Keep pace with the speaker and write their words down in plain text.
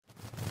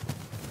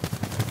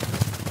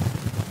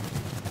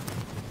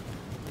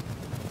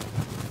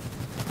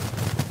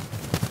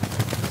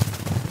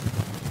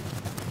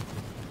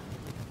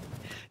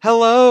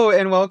Hello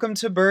and welcome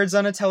to Birds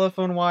on a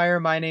Telephone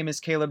Wire. My name is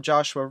Caleb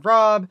Joshua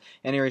Robb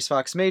and Aries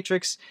Fox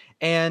Matrix,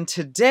 and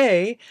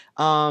today,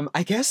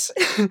 I guess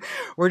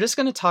we're just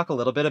going to talk a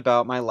little bit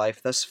about my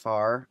life thus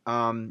far.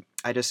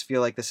 I just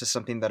feel like this is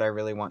something that I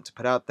really want to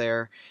put out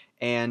there,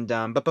 and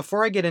but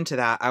before I get into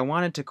that, I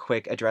wanted to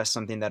quick address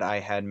something that I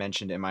had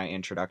mentioned in my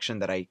introduction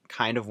that I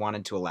kind of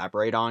wanted to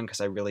elaborate on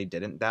because I really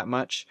didn't that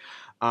much.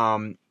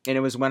 And it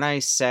was when I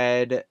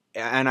said,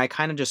 and I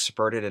kind of just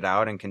spurted it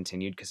out and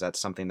continued because that's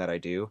something that I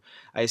do.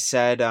 I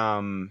said,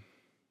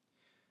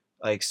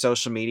 like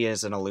social media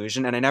is an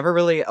illusion, and I never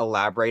really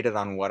elaborated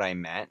on what I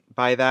meant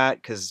by that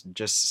because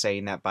just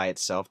saying that by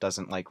itself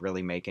doesn't like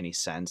really make any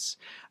sense.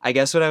 I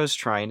guess what I was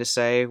trying to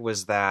say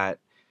was that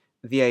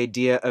the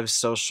idea of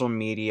social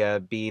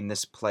media being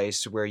this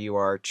place where you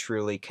are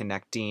truly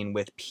connecting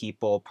with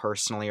people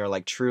personally or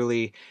like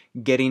truly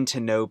getting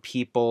to know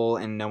people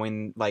and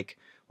knowing like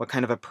what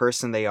kind of a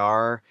person they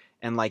are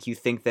and like you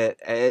think that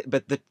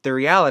but the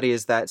reality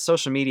is that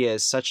social media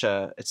is such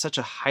a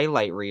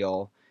highlight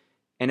reel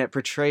and it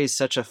portrays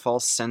such a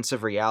false sense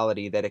of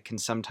reality that it can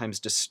sometimes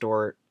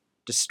distort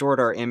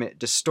our image,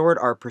 distort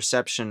our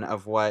perception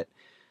of what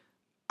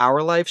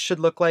our life should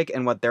look like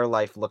and what their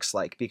life looks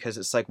like, because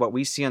it's like what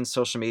we see on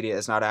social media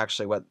is not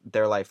actually what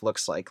their life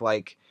looks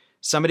like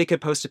somebody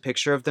could post a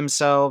picture of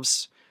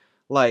themselves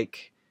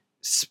like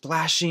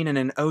splashing in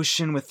an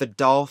ocean with the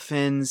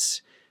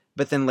dolphins,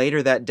 but then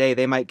later that day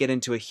they might get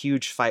into a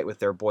huge fight with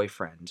their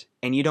boyfriend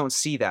and you don't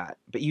see that,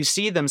 but you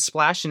see them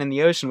splashing in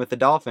the ocean with the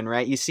dolphin,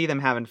 right? You see them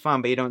having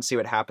fun, but you don't see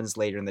what happens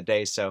later in the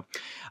day. So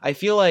I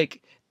feel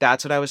like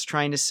that's what I was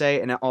trying to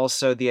say, and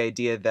also the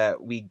idea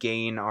that we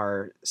gain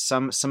our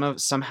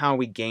somehow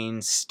we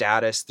gain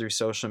status through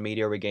social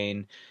media, or we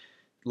gain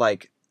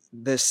like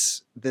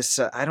this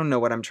I don't know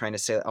what I'm trying to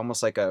say,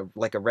 almost like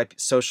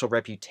social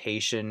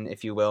reputation,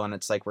 if you will, and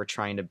it's like we're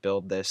trying to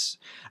build this.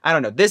 I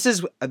don't know. This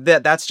is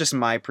that's just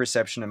my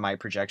perception and my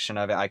projection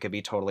of it. I could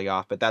be totally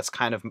off, but that's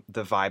kind of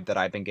the vibe that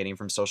I've been getting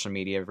from social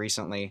media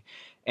recently.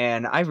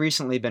 And I've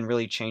recently been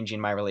really changing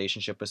my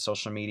relationship with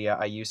social media.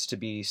 I used to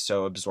be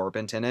so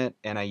absorbent in it,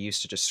 and I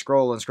used to just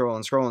scroll and scroll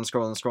and scroll and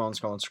scroll and scroll and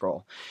scroll and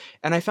scroll.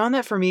 And I found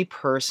that for me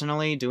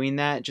personally, doing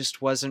that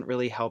just wasn't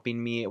really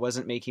helping me. It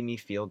wasn't making me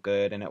feel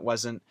good, and it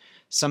wasn't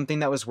something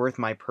that was worth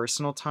my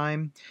personal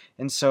time.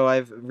 And so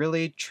I've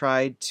really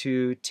tried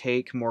to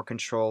take more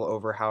control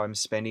over how I'm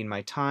spending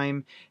my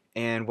time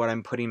and what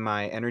I'm putting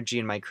my energy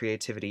and my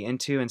creativity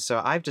into. And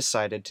so I've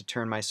decided to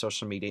turn my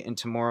social media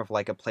into more of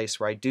like a place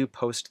where I do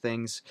post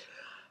things,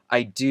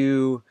 I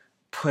do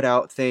put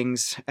out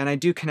things, and I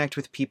do connect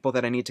with people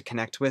that I need to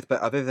connect with.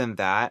 But other than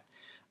that,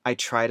 I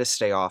try to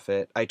stay off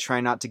it. I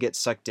try not to get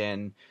sucked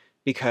in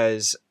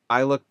because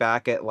I look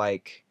back at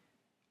like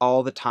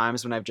all the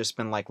times when I've just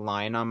been like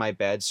lying on my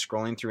bed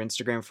scrolling through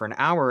Instagram for an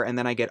hour, and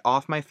then I get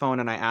off my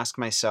phone and I ask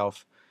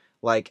myself,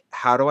 like,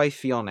 how do I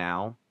feel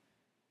now?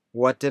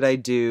 What did I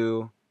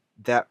do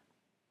that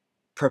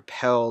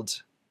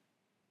propelled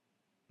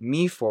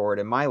me forward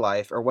in my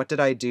life, or what did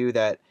I do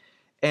that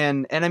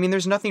and I mean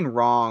there's nothing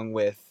wrong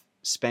with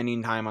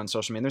spending time on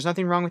social media. There's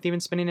nothing wrong with even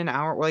spending an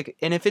hour, like,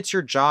 and if it's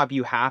your job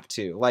you have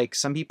to. Like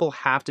some people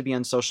have to be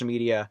on social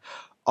media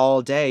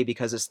all day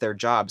because it's their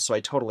job. So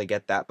I totally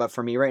get that. But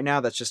for me right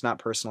now that's just not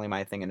personally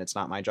my thing and it's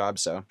not my job.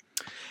 So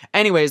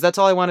anyways, that's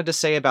all I wanted to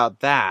say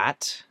about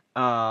that.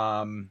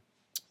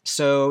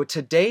 So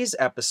today's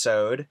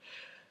episode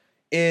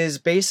is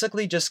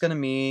basically just gonna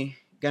be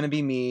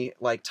me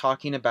like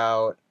talking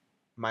about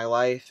my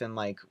life and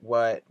like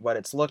what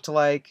it's looked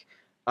like.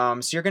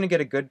 So you're gonna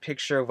get a good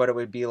picture of what it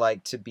would be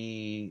like to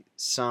be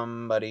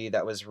somebody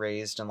that was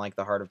raised in like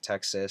the heart of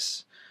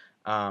Texas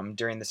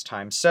during this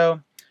time.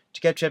 So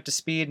to get you up to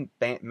speed,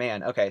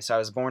 man. Okay, so I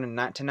was born in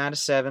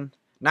 1997.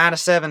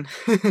 97.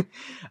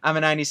 I'm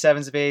a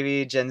 97's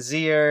baby. Gen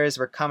Zers,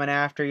 we're coming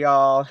after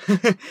y'all.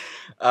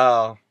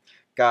 Oh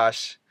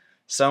gosh,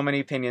 so many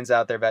opinions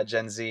out there about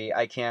Gen Z.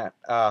 I can't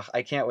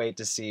wait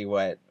to see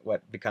what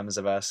becomes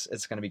of us.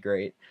 It's gonna be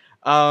great.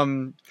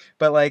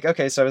 But like,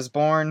 okay, so I was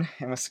born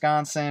in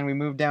Wisconsin. We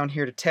moved down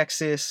here to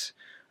Texas.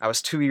 I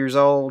was 2 years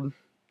old,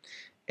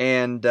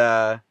 and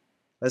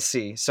let's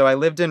see. So I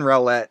lived in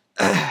Rowlett.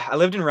 I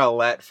lived in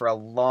Rowlett for a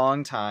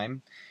long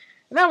time,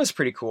 and that was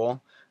pretty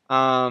cool.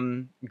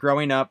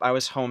 Growing up, I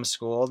was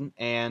homeschooled,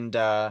 and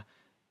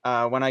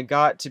when I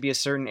got to be a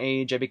certain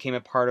age, I became a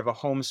part of a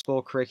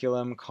homeschool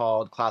curriculum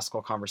called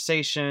Classical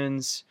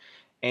Conversations,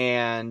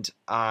 and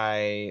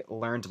I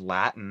learned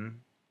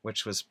Latin,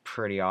 which was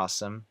pretty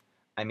awesome.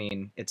 I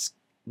mean, it's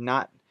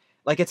not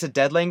like it's a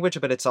dead language,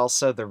 but it's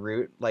also the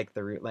root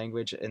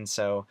language, and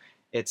so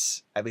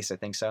it's, at least I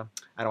think so.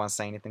 I don't want to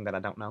say anything that I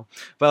don't know,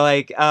 but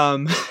like,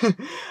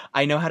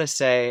 I know how to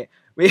say.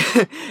 We,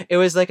 it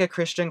was like a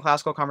Christian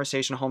classical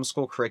conversation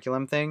homeschool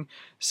curriculum thing.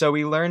 So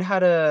we learned how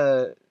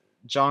to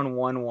John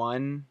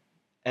 1:1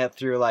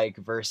 through like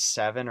verse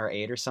 7 or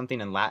 8 or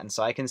something in Latin.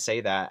 So I can say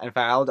that. In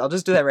fact, I'll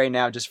just do that right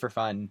now just for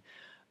fun.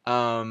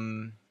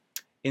 Um,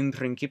 In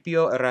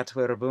principio erat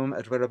verbum,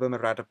 et verbum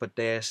erat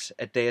potes,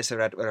 et Deus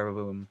erat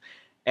verbum.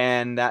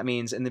 And that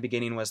means in the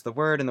beginning was the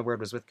Word, and the Word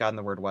was with God, and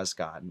the Word was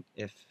God,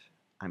 if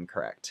I'm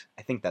correct.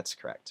 I think that's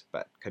correct,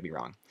 but could be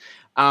wrong.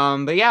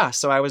 But yeah,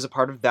 so I was a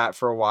part of that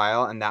for a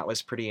while, and that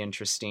was pretty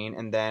interesting.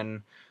 And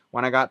then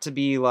when I got to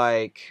be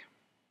like,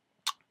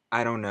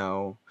 I don't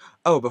know.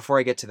 Oh, before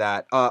I get to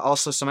that,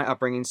 also, so my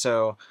upbringing.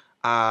 So,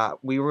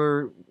 we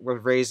were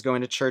raised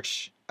going to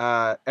church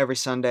every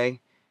Sunday.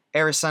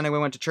 Every Sunday we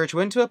went to church. We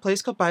went to a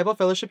place called Bible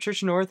Fellowship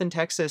Church North in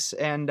Texas.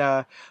 And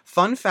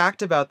fun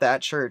fact about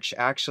that church,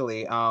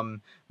 actually,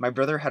 my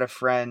brother had a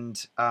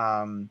friend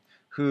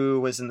who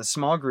was in the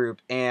small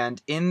group,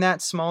 and in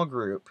that small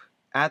group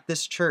at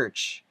this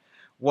church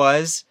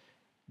was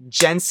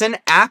Jensen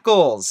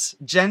Ackles.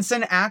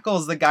 Jensen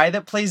Ackles, the guy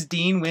that plays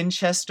Dean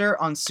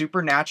Winchester on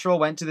Supernatural,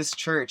 went to this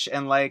church,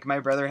 and like my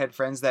brother had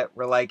friends that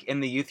were like in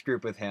the youth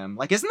group with him.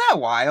 Like, isn't that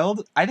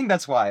wild? I think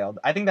that's wild.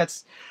 I think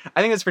that's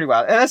pretty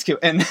wild. And that's cute.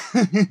 And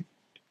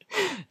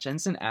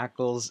Jensen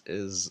Ackles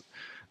is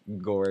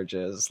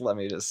gorgeous, let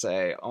me just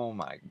say. Oh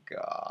my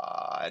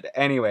god.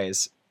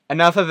 Anyways,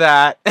 enough of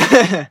that.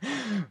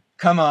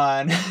 Come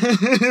on.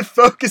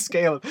 Focus,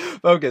 Caleb.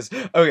 Focus.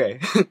 Okay.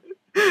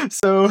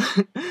 So,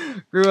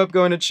 grew up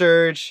going to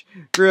church,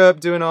 grew up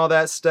doing all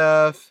that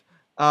stuff.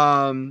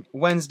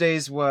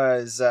 Wednesdays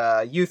was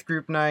youth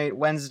group night.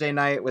 Wednesday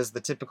night was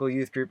the typical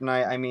youth group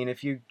night. I mean,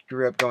 if you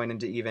grew up going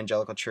into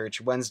evangelical church,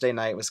 Wednesday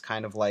night was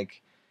kind of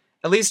like,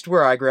 at least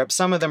where I grew up,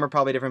 some of them are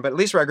probably different, but at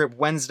least where I grew up,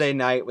 Wednesday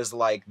night was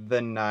like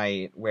the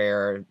night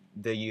where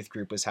the youth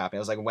group was happening.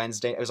 It was like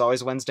Wednesday, it was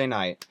always Wednesday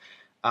night.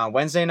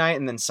 Wednesday night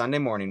and then Sunday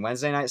morning.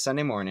 Wednesday night,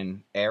 Sunday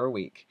morning, every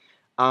week.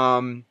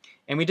 And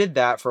we did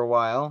that for a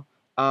while.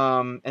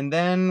 And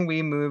then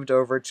we moved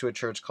over to a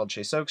church called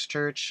Chase Oaks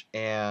Church,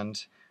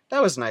 and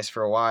that was nice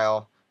for a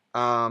while.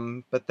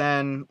 But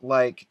then,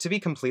 like, to be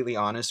completely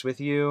honest with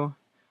you,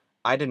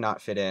 I did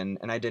not fit in,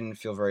 and I didn't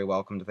feel very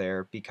welcomed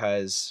there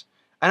because,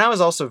 and I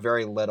was also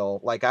very little.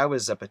 Like, I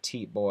was a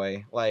petite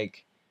boy.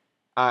 Like,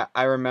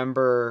 I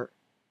remember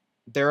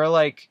there are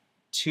like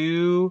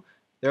two,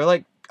 there are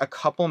like a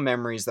couple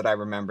memories that I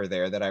remember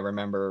there that I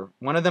remember.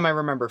 One of them I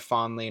remember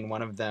fondly, and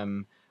one of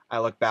them I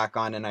look back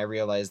on and I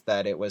realized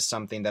that it was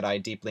something that I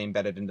deeply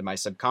embedded into my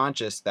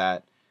subconscious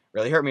that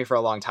really hurt me for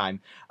a long time.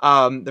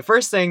 The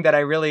first thing that I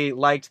really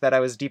liked that I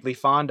was deeply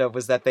fond of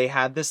was that they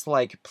had this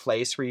like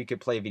place where you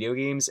could play video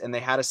games, and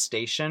they had a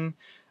station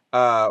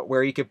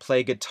where you could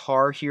play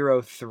Guitar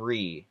Hero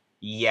 3.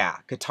 Yeah,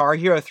 Guitar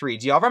Hero 3.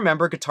 Do y'all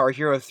remember Guitar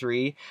Hero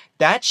 3?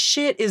 That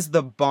shit is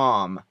the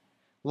bomb.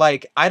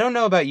 Like, I don't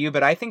know about you,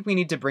 but I think we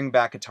need to bring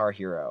back Guitar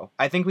Hero.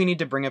 I think we need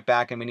to bring it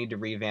back, and we need to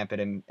revamp it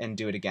and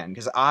do it again.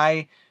 Because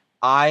I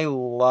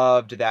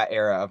loved that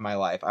era of my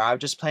life. I was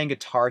just playing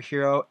Guitar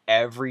Hero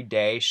every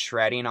day,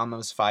 shredding on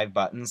those 5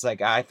 buttons.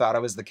 Like, I thought I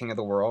was the king of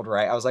the world,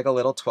 right? I was like a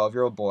little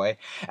 12-year-old boy.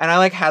 And I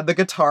like had the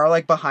guitar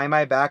like behind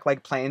my back,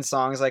 like playing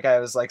songs like I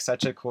was like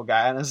such a cool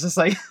guy. And it's just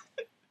like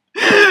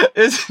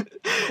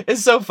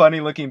it's so funny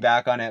looking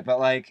back on it. But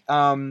like,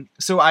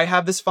 so I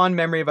have this fond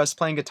memory of us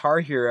playing Guitar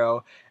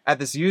Hero at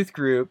this youth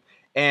group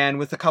and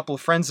with a couple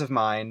of friends of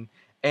mine.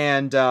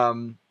 And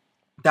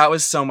that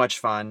was so much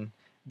fun.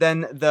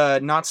 Then the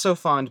not so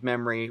fond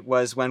memory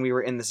was when we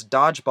were in this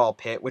dodgeball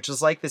pit, which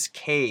was like this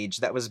cage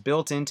that was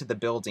built into the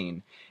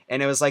building.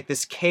 And it was like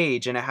this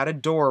cage, and it had a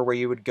door where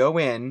you would go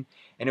in,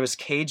 and it was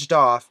caged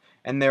off,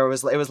 and it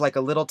was like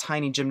a little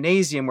tiny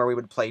gymnasium where we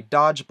would play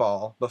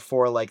dodgeball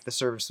before like the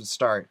service would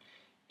start.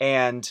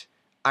 And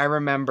I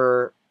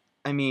remember,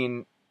 I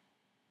mean,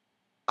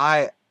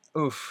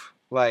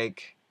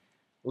 like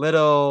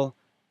little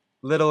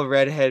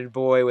redhead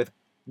boy with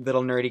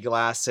little nerdy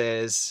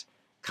glasses,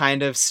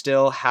 kind of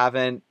still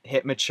haven't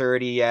hit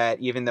maturity yet,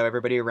 even though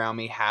everybody around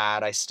me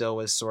had. I still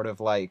was sort of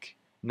like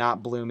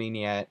not blooming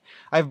yet.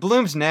 I've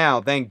bloomed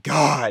now, thank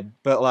God,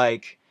 but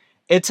like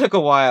it took a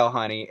while,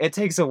 honey. It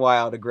takes a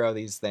while to grow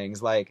these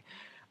things. Like,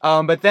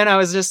 but then I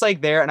was just like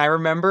there, and I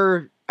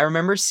remember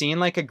seeing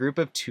like a group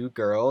of 2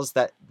 girls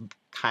that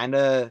kind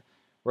of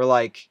were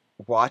like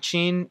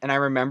watching, and I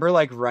remember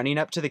like running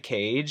up to the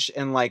cage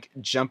and like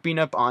jumping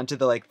up onto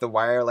the like the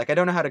wire. Like, I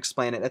don't know how to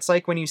explain it. It's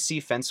like when you see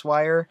fence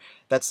wire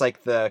that's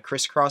like the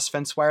crisscross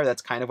fence wire,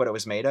 that's kind of what it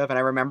was made of. And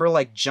I remember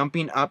like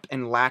jumping up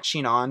and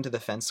latching on to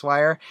the fence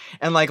wire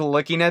and like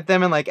looking at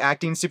them and like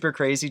acting super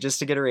crazy just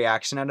to get a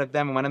reaction out of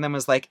them. And one of them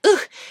was like,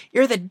 "Ugh,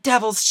 you're the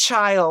devil's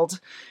child."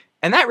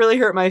 And that really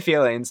hurt my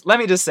feelings. Let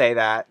me just say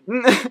that.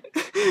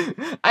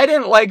 I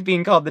didn't like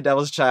being called the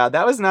devil's child.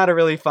 That was not a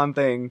really fun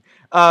thing.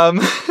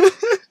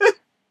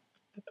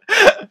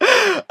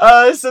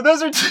 So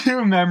those are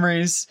 2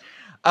 memories.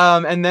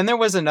 And then there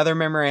was another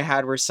memory I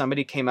had where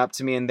somebody came up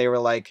to me and they were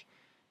like,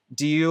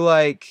 do you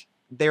like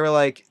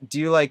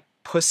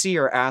pussy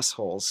or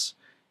assholes?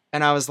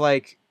 And I was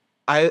like,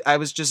 I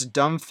was just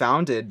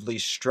dumbfoundedly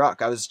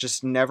struck. I was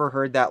just never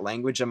heard that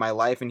language in my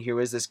life. And here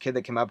was this kid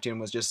that came up to you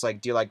and was just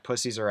like, do you like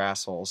pussies or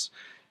assholes?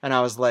 And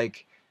I was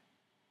like,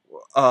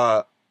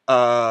 uh,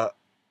 uh,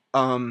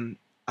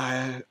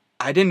 I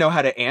didn't know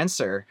how to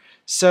answer.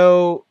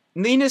 So,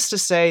 needless to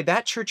say,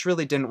 that church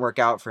really didn't work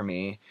out for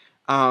me.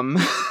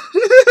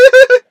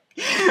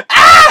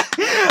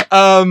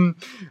 um,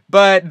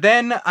 but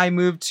then I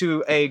moved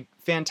to a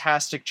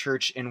fantastic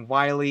church in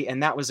Wiley,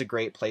 and that was a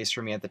great place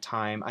for me at the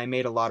time. I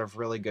made a lot of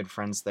really good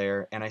friends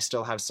there, and I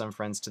still have some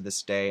friends to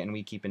this day, and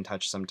we keep in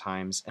touch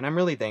sometimes. And I'm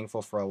really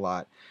thankful for a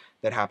lot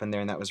that happened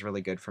there, and that was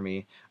really good for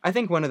me. I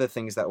think one of the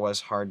things that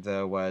was hard,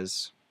 though,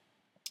 was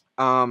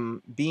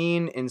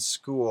being in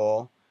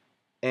school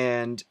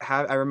and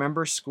I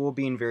remember school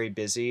being very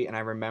busy, and I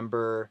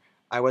remember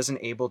I wasn't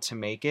able to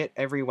make it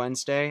every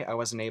Wednesday. I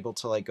wasn't able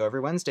to like go every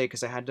Wednesday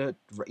because I had to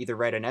either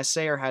write an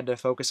essay or had to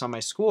focus on my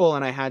school,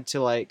 and I had to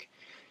like,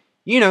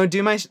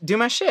 do my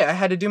shit. I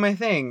had to do my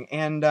thing,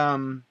 and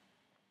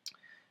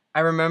I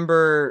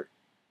remember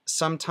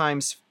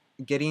sometimes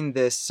getting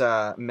this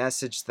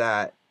message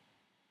that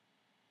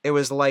it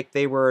was like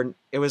they were.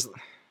 It was,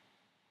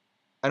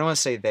 I don't want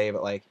to say they,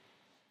 but like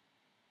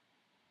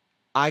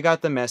I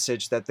got the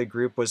message that the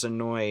group was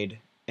annoyed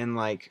and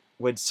like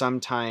would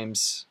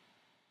sometimes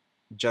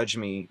judge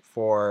me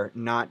for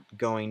not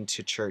going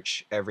to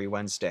church every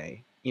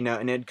Wednesday.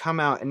 And it'd come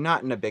out, and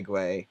not in a big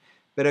way,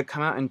 but it'd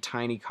come out in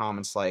tiny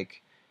comments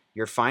like,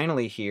 "You're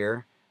finally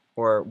here,"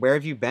 or "Where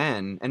have you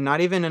been?" And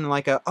not even in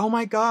like a, "Oh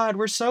my God,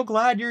 we're so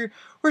glad you're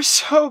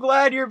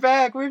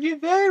back. Where have you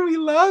been? We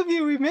love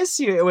you. We miss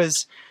you." It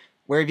was,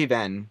 "Where have you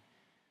been?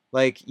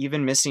 Like, you've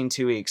been missing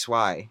 2 weeks.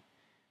 Why?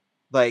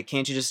 Like,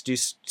 can't you just do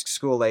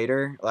school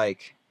later?"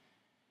 Like,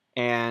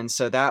 and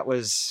so that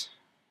was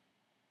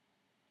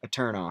a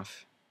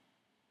turnoff,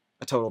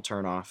 a total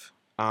turnoff.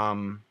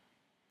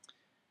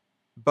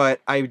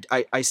 But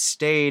I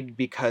stayed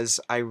because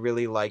I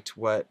really liked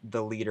what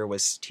the leader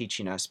was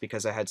teaching us,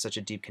 because I had such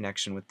a deep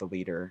connection with the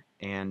leader,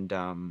 and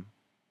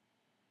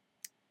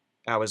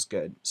that was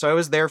good. So I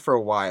was there for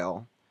a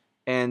while,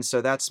 and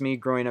so that's me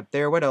growing up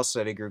there. What else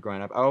did I do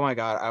growing up? Oh my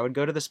God, I would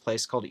go to this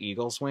place called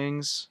Eagles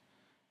Wings.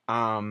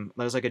 There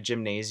was like a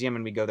gymnasium,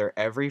 and we go there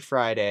every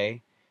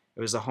Friday. It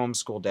was a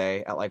homeschool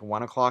day at like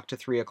 1 o'clock to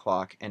 3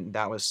 o'clock, and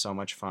that was so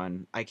much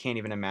fun. I can't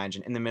even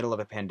imagine in the middle of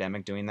a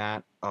pandemic doing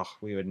that. Oh,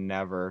 we would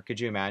never. Could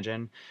you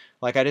imagine?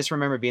 Like, I just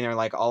remember being there.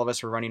 Like, all of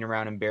us were running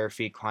around in bare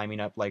feet, climbing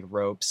up like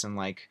ropes, and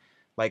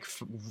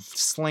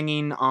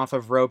slinging off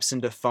of ropes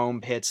into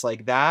foam pits.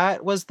 Like,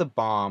 that was the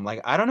bomb.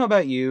 Like, I don't know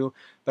about you,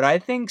 but I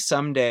think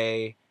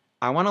someday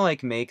I want to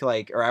like make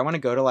like, or I want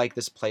to go to like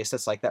this place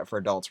that's like that for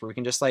adults, where we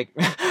can just like,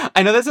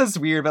 I know that sounds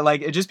weird, but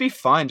like, it'd just be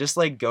fun. Just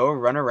like go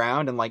run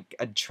around and like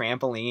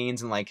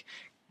trampolines, and like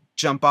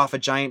jump off a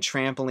giant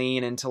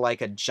trampoline into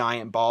like a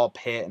giant ball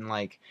pit, and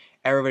like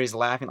everybody's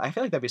laughing. I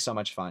feel like that'd be so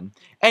much fun.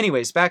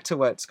 Anyways, back to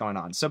what's going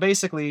on. So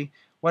basically,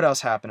 what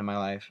else happened in my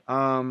life?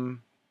 I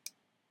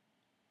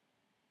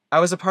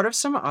was a part of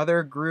some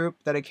other group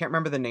that I can't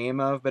remember the name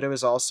of, but it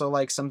was also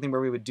like something where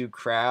we would do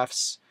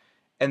crafts,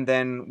 and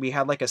then we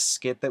had like a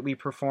skit that we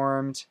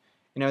performed.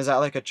 It was at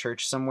like a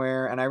church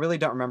somewhere, and I really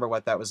don't remember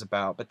what that was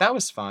about, but that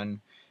was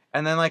fun.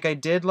 And then like I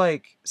did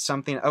like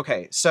something.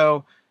 Okay,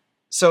 so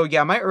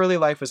yeah, my early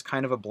life was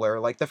kind of a blur.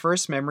 Like the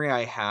first memory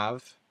I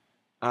have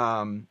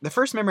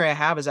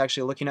is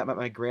actually looking up at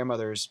my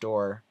grandmother's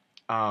door.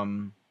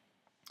 Um,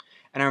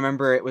 and I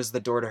remember it was the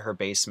door to her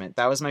basement.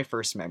 That was my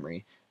first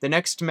memory. The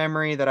next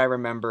memory that I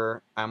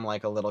remember, I'm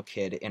like a little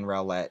kid in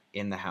Rowlett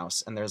in the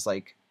house, and there's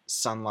like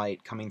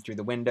sunlight coming through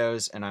the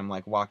windows, and I'm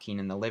like walking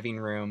in the living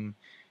room,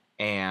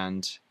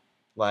 and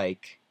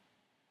like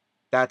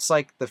that's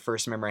like the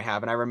first memory I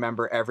have. And I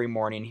remember every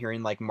morning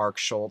hearing like Mark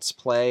Schultz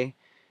play.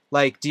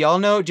 Like, do y'all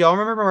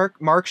remember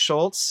Mark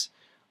Schultz?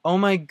 Oh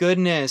my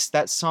goodness,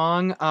 that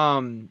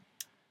song.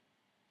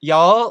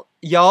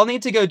 Y'all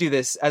need to go do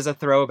this as a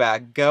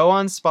throwback. Go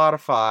on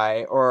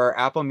Spotify or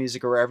Apple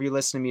Music or wherever you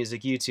listen to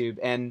music, YouTube,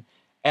 and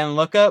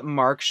look up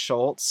Mark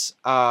Schultz.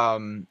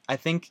 I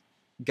think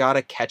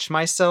Gotta Catch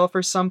Myself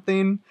or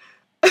something.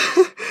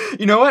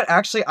 You know what?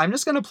 Actually, I'm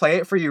just gonna play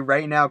it for you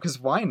right now, because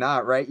why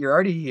not, right? You're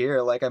already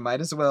here. Like, I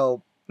might as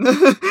well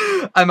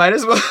I might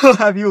as well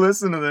have you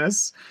listen to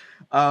this.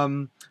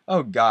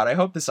 Oh God, I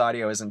hope this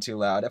audio isn't too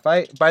loud.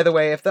 By the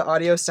way, if the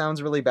audio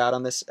sounds really bad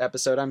on this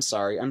episode, I'm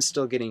sorry. I'm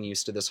still getting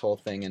used to this whole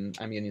thing, and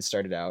I'm getting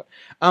started out.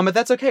 But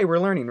that's okay. We're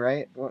learning,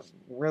 right?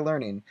 We're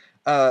learning.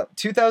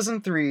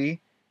 2003,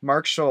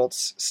 Mark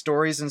Schultz,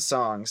 Stories and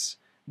Songs.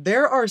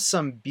 There are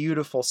some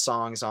beautiful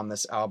songs on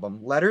this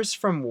album. Letters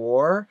from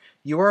War,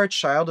 You Are a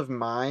Child of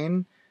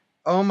Mine.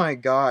 Oh my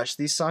gosh,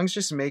 these songs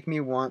just make me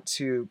want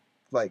to,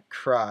 like,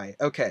 cry.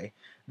 Okay,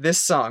 this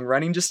song,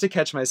 Running Just to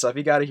Catch Myself,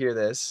 you gotta hear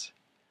this.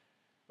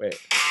 Wait.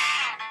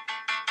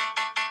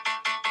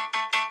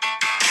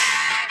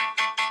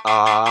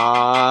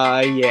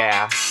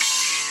 Yeah.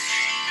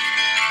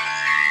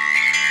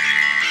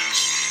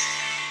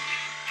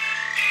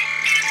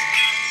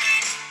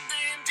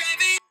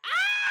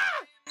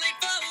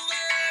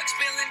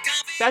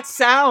 That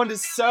sound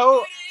is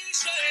so...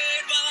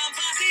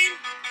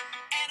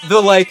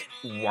 The, like...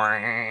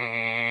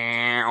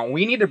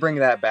 We need to bring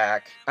that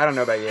back. I don't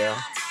know about you.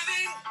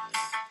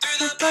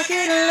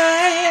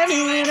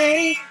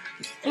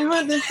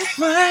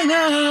 Why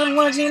not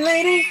watching,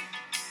 lady?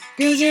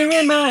 'Cause you're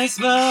in my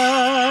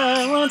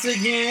spot once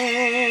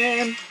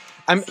again.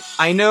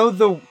 I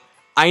know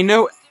I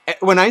know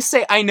when I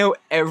say I know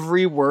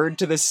every word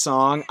to this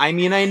song, I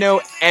mean I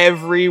know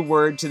every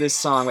word to this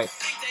song. Wait.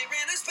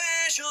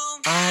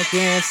 I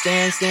can't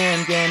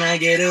stand, can I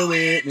get a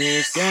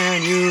witness?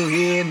 Can you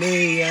hear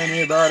me?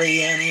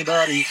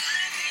 Anybody?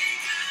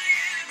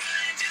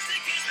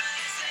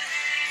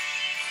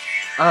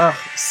 Oh,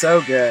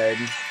 so good.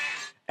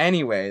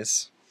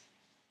 Anyways,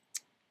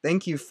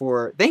 thank you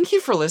for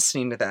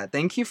listening to that.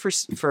 Thank you for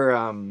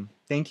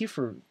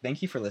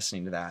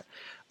listening to that.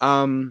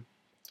 Um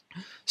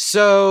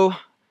so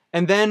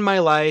and then my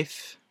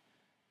life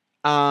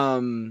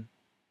um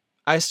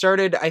I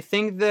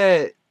think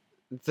that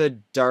the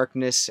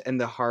darkness and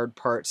the hard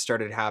part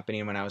started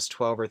happening when I was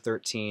 12 or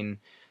 13.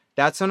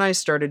 That's when I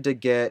started to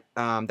get,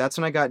 that's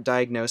when I got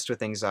diagnosed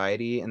with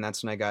anxiety, and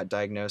that's when I got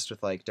diagnosed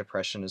with like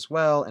depression as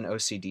well and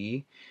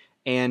OCD.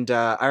 And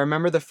I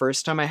remember the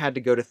first time I had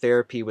to go to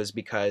therapy was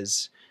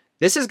because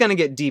this is going to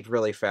get deep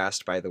really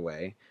fast, by the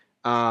way.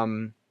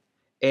 Um,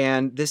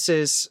 and this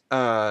is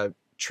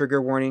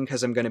trigger warning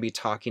because I'm going to be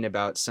talking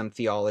about some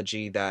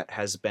theology that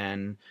has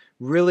been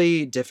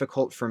really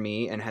difficult for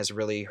me and has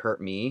really hurt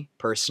me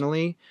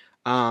personally.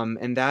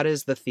 And that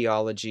is the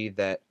theology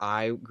that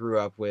I grew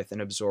up with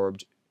and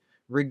absorbed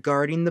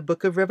regarding the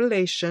book of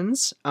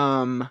Revelations,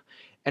 and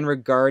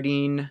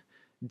regarding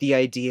the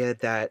idea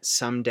that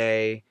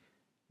someday,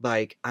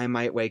 like, I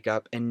might wake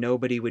up and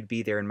nobody would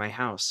be there in my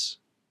house.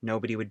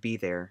 Nobody would be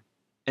there.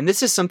 And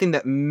this is something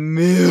that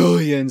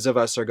millions of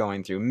us are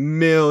going through.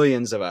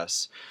 Millions of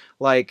us.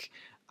 Like,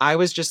 I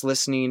was just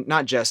listening,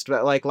 not just,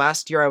 but like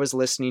last year I was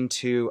listening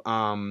to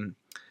Dan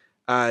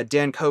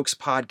Koch's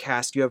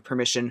podcast, You Have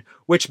Permission,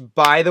 which,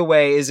 by the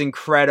way, is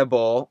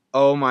incredible.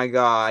 Oh my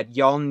God.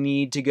 Y'all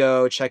need to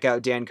go check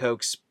out Dan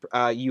Koch's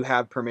You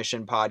Have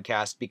Permission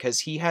podcast because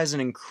he has an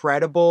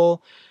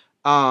incredible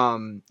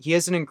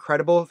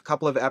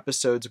couple of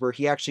episodes where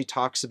he actually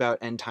talks about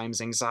end times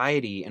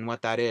anxiety and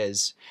what that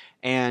is.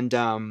 And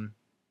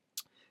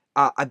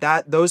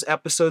that those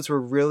episodes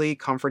were really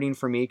comforting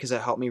for me because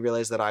it helped me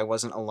realize that I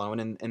wasn't alone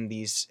in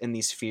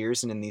these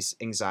fears and in these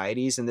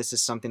anxieties. And this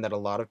is something that a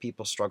lot of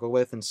people struggle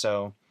with. And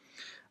so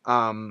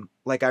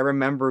like I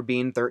remember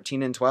being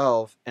 13 and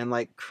 12 and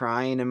like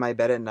crying in my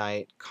bed at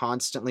night,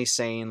 constantly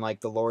saying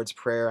like the Lord's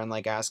Prayer and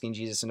like asking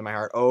Jesus into my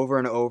heart over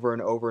and over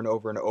and over and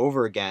over and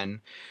over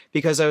again,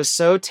 because I was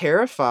so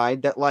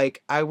terrified that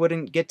like I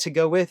wouldn't get to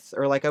go with,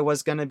 or like I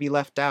was going to be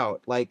left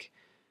out. Like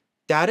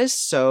that is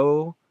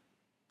so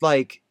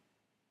like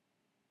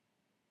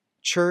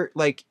church,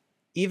 like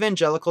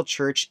evangelical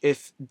church.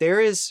 If there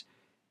is,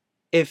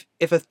 if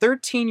a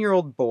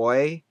 13-year-old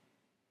boy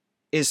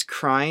is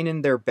crying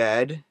in their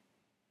bed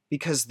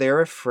because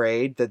they're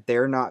afraid that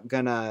they're not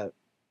gonna,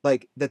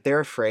 like, that they're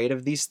afraid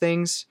of these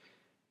things,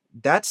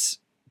 that's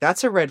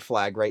a red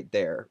flag right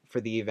there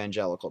for the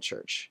evangelical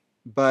church.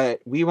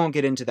 But we won't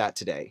get into that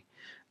today.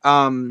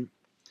 Um,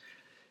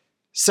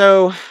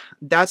 so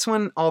that's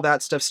when all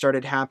that stuff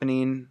started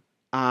happening.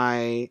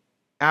 And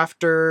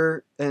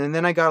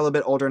then I got a little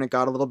bit older and it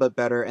got a little bit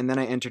better. And then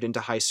I entered into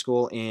high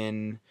school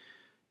in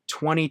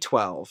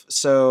 2012.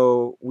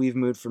 So we've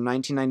moved from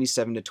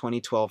 1997 to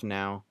 2012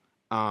 now.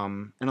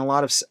 And a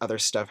lot of other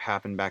stuff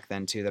happened back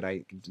then too that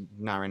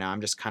not right now.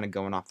 I'm just kind of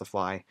going off the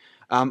fly.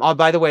 Oh,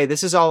 by the way,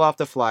 this is all off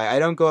the fly. I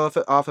don't go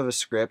off of a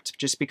script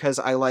just because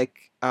I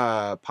like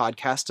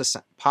podcasts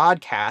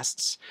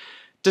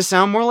to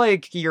sound more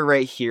like you're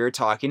right here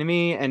talking to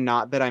me and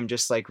not that I'm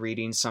just like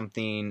reading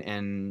something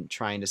and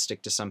trying to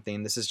stick to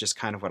something. This is just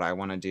kind of what I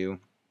want to do.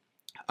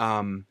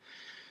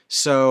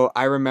 So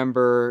I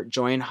remember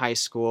joining high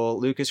school,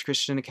 Lucas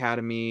Christian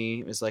Academy.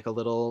 It was like a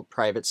little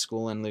private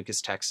school in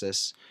Lucas,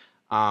 Texas.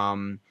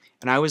 And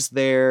I was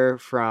there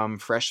from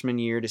freshman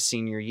year to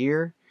senior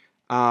year.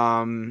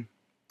 And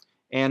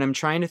I'm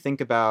trying to think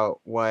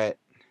about what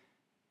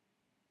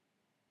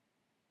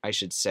I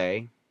should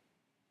say.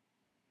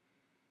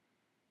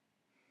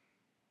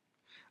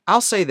 I'll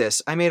say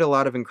this: I made a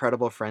lot of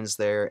incredible friends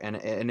there,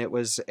 and it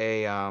was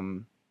a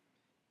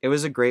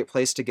great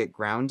place to get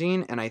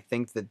grounding. And I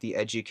think that the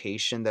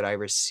education that I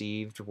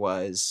received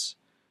was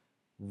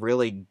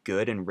really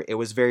good, and it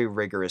was very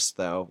rigorous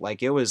though.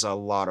 Like it was a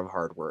lot of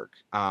hard work.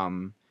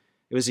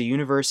 It was a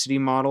university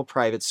model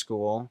private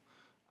school,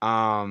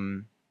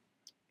 and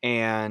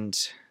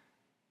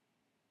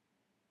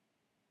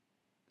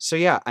so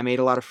yeah, I made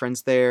a lot of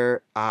friends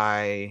there.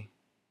 I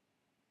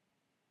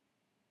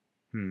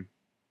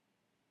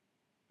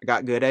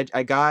got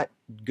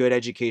good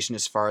education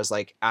as far as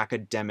like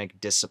academic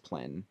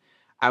discipline.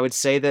 I would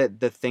say that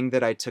the thing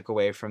that I took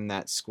away from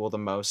that school the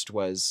most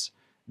was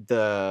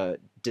the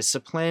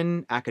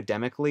discipline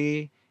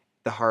academically,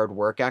 the hard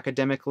work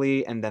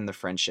academically, and then the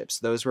friendships.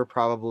 Those were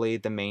probably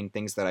the main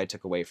things that I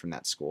took away from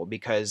that school,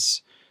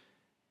 because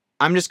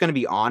I'm just going to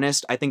be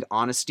honest. I think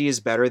honesty is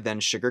better than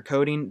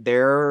sugarcoating.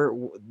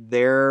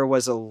 There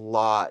was a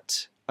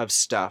lot of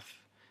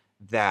stuff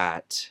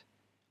that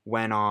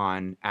went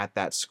on at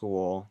that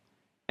school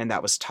and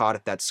that was taught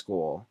at that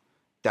school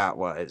that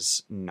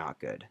was not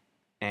good.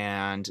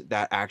 And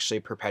that actually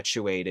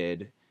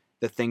perpetuated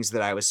the things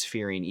that I was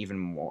fearing even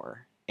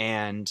more.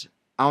 And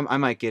I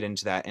might get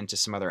into that into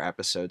some other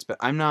episodes, but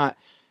I'm not.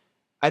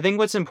 I think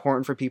what's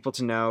important for people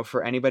to know,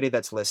 for anybody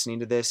that's listening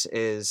to this,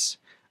 is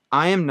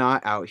I am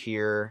not out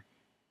here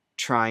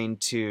trying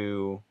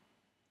to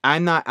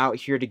I'm not out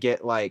here to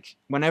get like,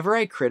 whenever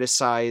I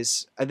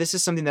criticize, this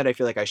is something that I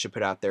feel like I should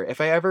put out there.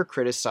 If I ever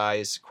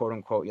criticize, quote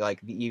unquote,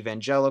 like the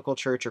evangelical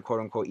church or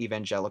quote unquote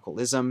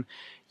evangelicalism,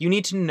 you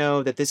need to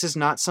know that this is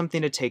not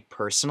something to take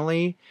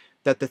personally,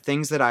 that the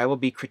things that I will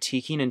be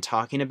critiquing and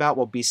talking about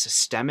will be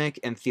systemic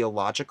and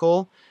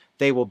theological.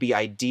 They will be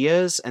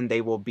ideas and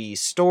they will be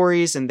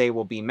stories and they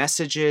will be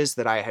messages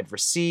that I had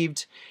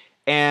received.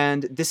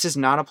 And this is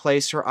not a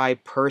place where I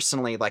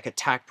personally like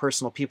attack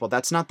personal people.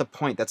 That's not the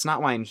point. That's not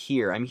why I'm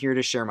here. I'm here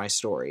to share my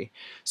story.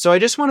 So I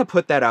just want to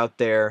put that out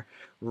there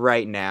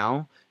right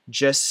now,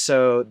 just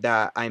so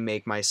that I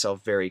make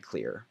myself very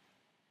clear.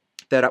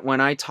 That when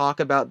I talk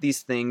about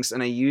these things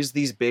and I use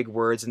these big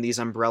words and these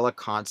umbrella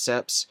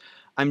concepts,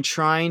 I'm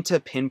trying to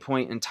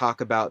pinpoint and talk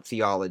about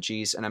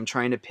theologies, and I'm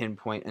trying to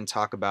pinpoint and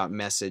talk about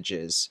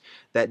messages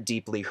that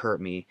deeply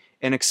hurt me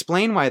and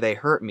explain why they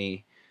hurt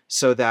me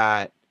so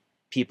that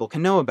people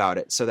can know about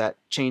it, so that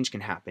change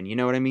can happen. You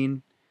know what I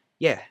mean?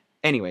 Yeah.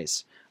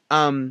 Anyways,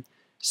 um,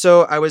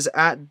 so I was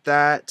at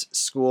that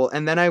school,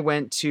 and then I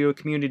went to a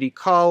community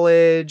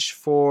college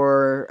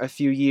for a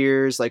few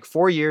years. Like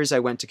 4 years I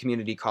went to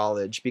community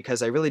college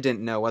because I really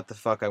didn't know what the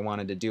fuck I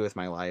wanted to do with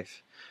my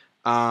life.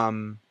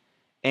 Um,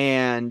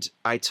 and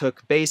I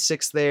took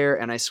basics there,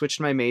 and I switched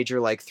my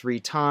major like 3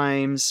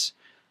 times.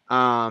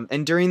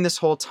 And during this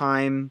whole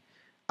time,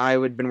 I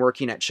had been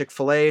working at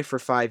Chick-fil-A for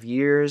 5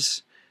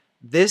 years.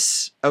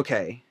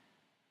 Okay,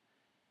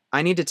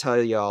 I need to tell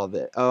y'all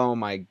that, oh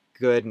my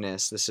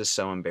goodness, this is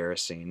so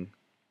embarrassing.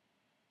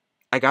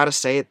 I gotta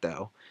say it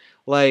though.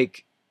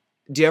 Like,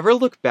 do you ever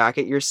look back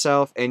at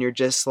yourself and you're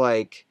just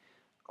like,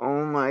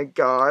 oh my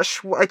gosh,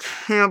 I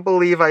can't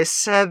believe I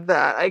said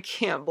that. I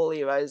can't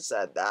believe I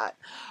said that.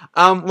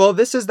 Well,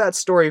 this is that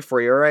story for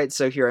you, all right?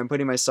 So here, I'm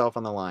putting myself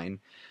on the line.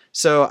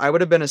 So I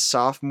would have been a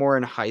sophomore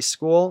in high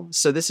school.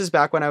 So this is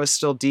back when I was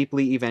still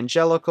deeply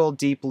evangelical,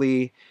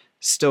 deeply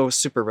still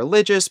super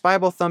religious,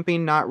 Bible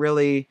thumping,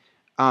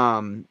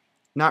 um,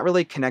 not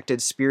really connected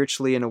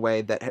spiritually in a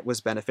way that was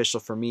beneficial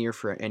for me or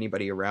for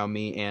anybody around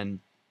me.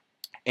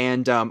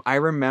 And I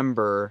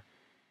remember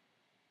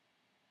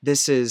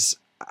this is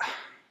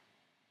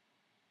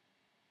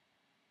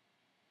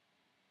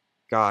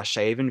gosh,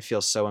 I even feel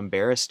so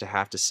embarrassed to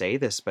have to say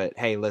this, but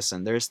hey,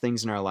 listen, there's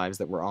things in our lives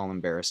that we're all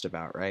embarrassed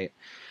about, right?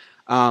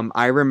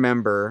 I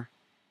remember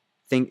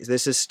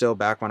this is still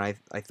back when I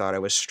thought I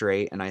was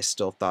straight and I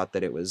still thought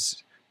that it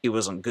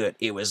wasn't good.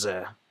 It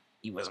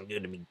wasn't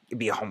good to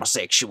be a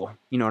homosexual.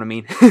 You know what I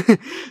mean?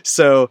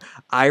 So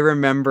I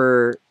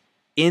remember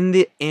in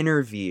the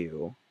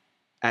interview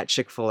at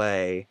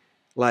Chick-fil-A,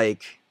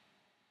 like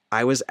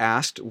I was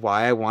asked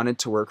why I wanted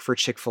to work for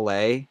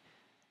Chick-fil-A.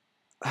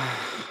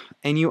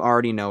 And you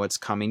already know what's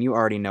coming. You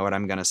already know what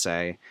I'm gonna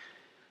say.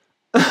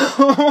 Wait,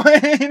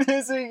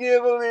 this I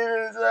can't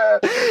believe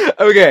this.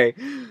 Okay.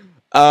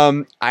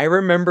 I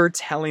remember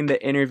telling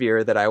the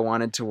interviewer that I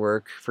wanted to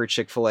work for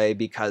Chick-fil-A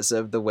because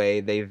of the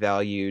way they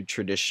valued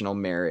traditional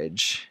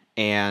marriage.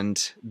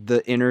 And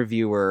the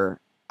interviewer,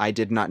 I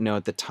did not know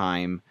at the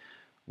time,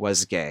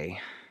 was gay.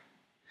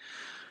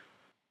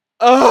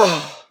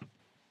 Oh,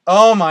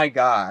 oh my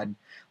God.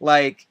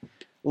 Like,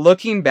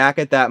 looking back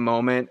at that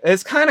moment,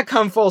 it's kind of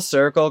come full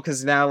circle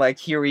because now, like,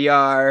 here we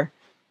are.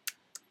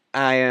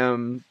 I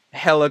am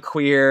hella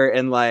queer,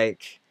 and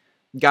like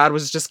God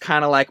was just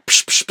kind of like,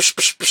 psh, psh, psh,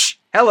 psh, psh.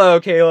 Hello,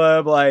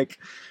 Caleb. Like,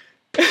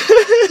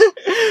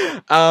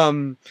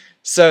 um,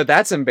 so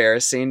that's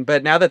embarrassing.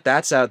 But now that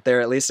that's out there,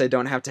 at least I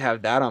don't have to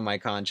have that on my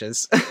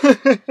conscience.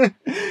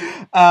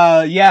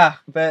 Yeah.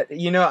 But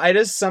you know, I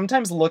just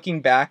sometimes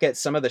looking back at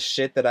some of the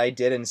shit that I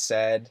did and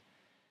said.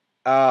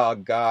 Oh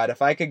God,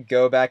 if I could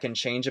go back and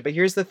change it. But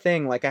here's the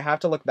thing, like I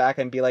have to look back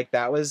and be like,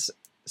 that was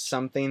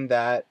something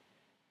that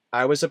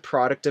I was a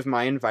product of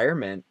my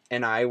environment,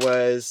 and I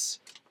was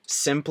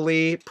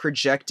simply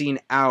projecting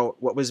out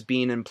what was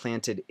being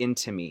implanted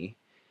into me.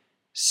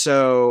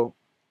 So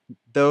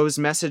those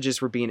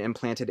messages were being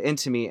implanted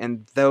into me,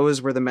 and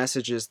those were the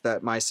messages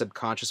that my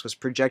subconscious was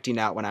projecting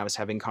out when I was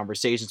having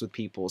conversations with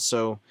people.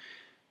 So,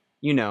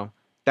 you know,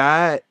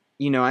 that,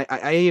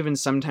 I even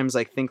sometimes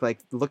like think like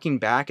looking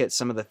back at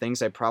some of the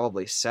things I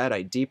probably said,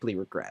 I deeply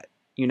regret,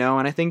 and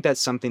I think that's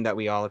something that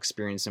we all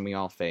experience and we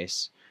all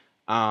face.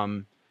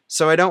 Um,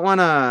 so I don't want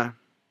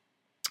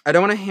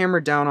to hammer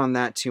down on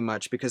that too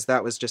much because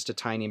that was just a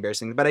tiny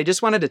embarrassing thing. But I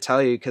just wanted to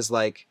tell you because,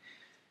 like,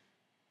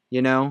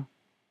 you know,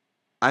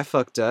 I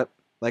fucked up.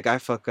 Like, I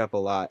fuck up a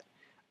lot.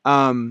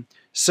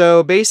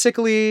 So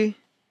basically,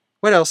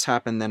 what else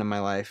happened then in my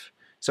life?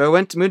 So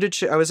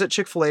I was at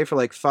Chick-fil-A for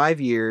like 5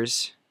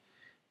 years,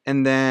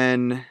 and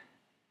then,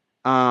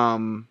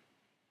 um,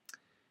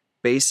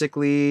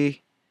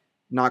 basically,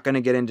 not gonna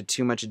get into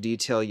too much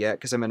detail yet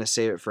because I'm gonna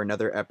save it for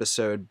another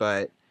episode.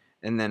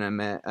 And then I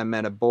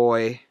met a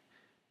boy,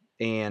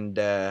 and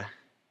then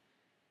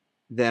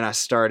I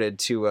started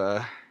to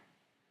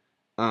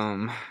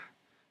um,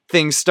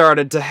 things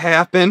started to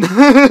happen.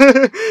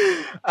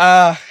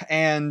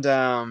 And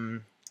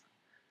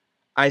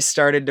I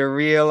started to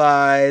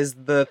realize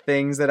the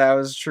things that I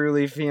was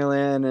truly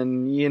feeling,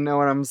 and you know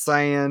what I'm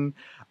saying.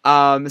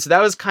 So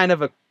that was kind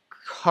of a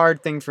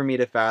hard thing for me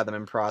to fathom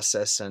and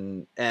process,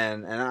 and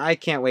I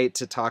can't wait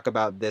to talk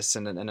about this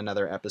in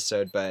another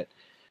episode. But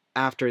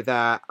after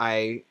that,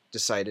 I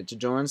decided to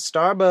join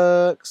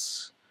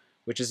Starbucks,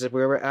 which is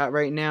where we're at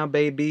right now,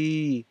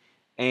 baby.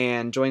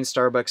 And join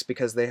Starbucks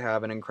because they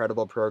have an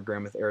incredible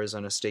program with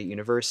Arizona State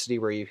University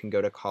where you can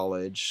go to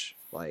college.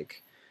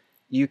 Like,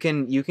 you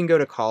can go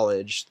to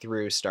college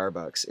through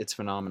Starbucks. It's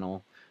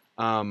phenomenal.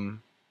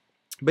 Um,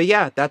 but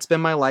yeah, that's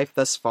been my life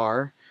thus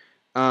far.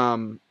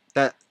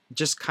 That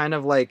just kind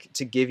of like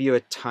to give you a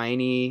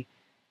tiny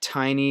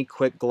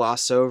quick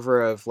gloss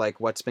over of like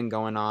what's been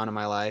going on in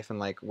my life and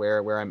like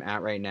where I'm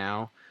at right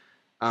now.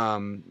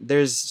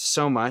 There's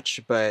so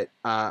much, but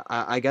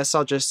I guess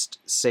I'll just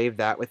save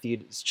that with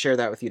you, share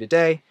that with you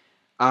today.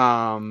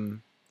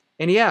 Um,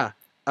 and yeah,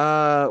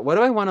 what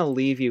do I want to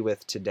leave you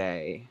with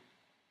today?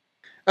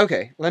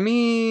 Okay, let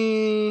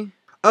me.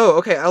 Oh,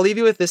 okay, I'll leave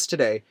you with this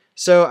today.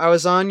 So I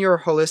was on your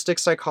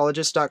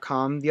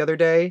holisticpsychologist.com the other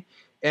day,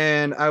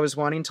 and I was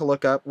wanting to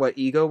look up what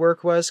ego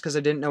work was because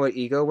I didn't know what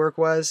ego work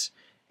was.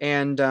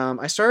 And I'm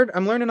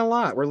learning a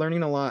lot. We're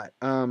learning a lot.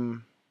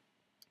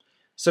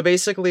 So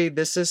basically,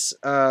 this is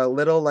a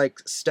little like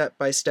step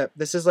by step.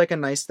 This is like a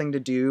nice thing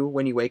to do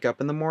when you wake up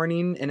in the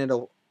morning, and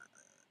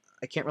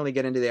I can't really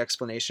get into the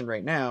explanation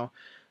right now,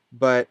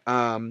 but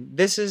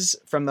this is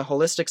from the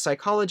holistic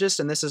psychologist,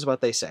 and this is what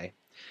they say.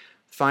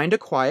 Find a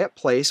quiet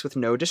place with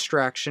no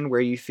distraction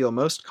where you feel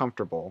most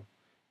comfortable.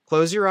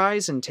 Close your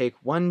eyes and take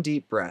one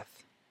deep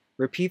breath.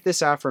 Repeat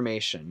this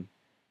affirmation: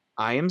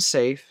 I am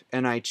safe,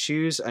 and I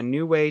choose a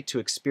new way to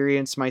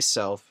experience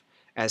myself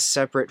as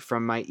separate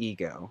from my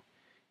ego.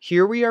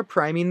 Here we are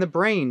priming the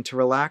brain to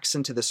relax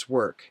into this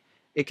work.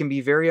 It can be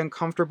very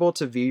uncomfortable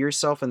to view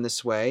yourself in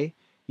this way.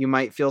 You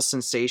might feel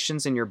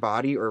sensations in your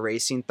body or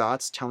racing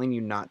thoughts telling you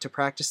not to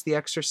practice the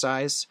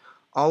exercise.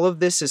 All of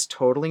this is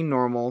totally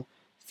normal,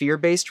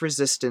 fear-based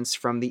resistance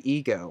from the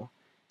ego.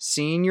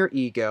 Seeing your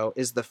ego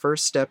is the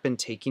first step in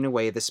taking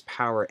away this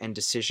power and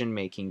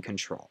decision-making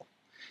control.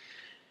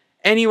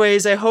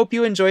 Anyways, I hope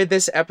you enjoyed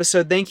this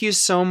episode. Thank you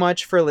so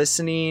much for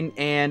listening,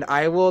 and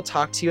I will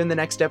talk to you in the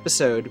next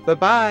episode.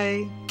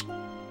 Bye-bye!